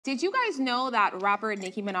Did you guys know that rapper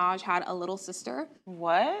Nicki Minaj had a little sister?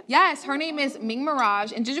 What? Yes, her name is Ming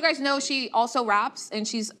Mirage. And did you guys know she also raps and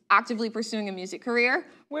she's actively pursuing a music career?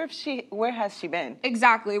 Where has she been?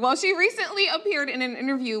 Exactly. Well, she recently appeared in an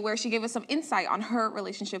interview where she gave us some insight on her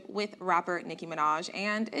relationship with rapper Nicki Minaj,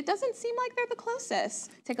 and it doesn't seem like they're the closest.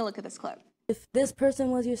 Take a look at this clip. If this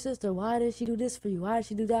person was your sister, why did she do this for you? Why did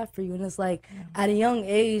she do that for you? And it's like, at a young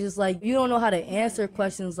age, it's like, you don't know how to answer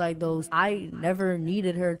questions like those. I never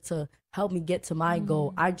needed her to help me get to my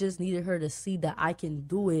goal. I just needed her to see that I can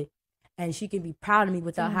do it and she can be proud of me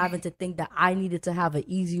without having to think that I needed to have an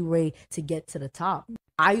easy way to get to the top.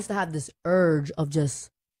 I used to have this urge of just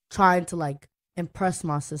trying to like impress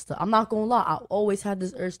my sister. I'm not gonna lie, I always had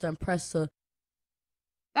this urge to impress her.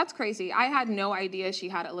 That's crazy. I had no idea she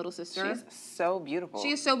had a little sister. She's so beautiful.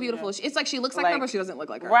 She is so beautiful. It's like she looks like her, but she doesn't look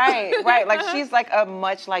like her. Right, right. Like she's like a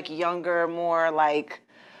much like younger, more like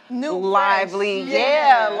lively,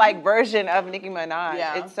 like version of Nicki Minaj.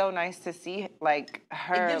 Yeah. It's so nice to see like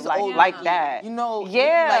her like that. You know,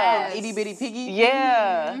 like Itty Bitty Piggy.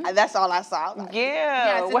 Yeah. That's all I saw.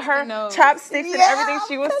 Yeah, with her chopsticks and everything,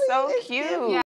 she was so cute. Yeah.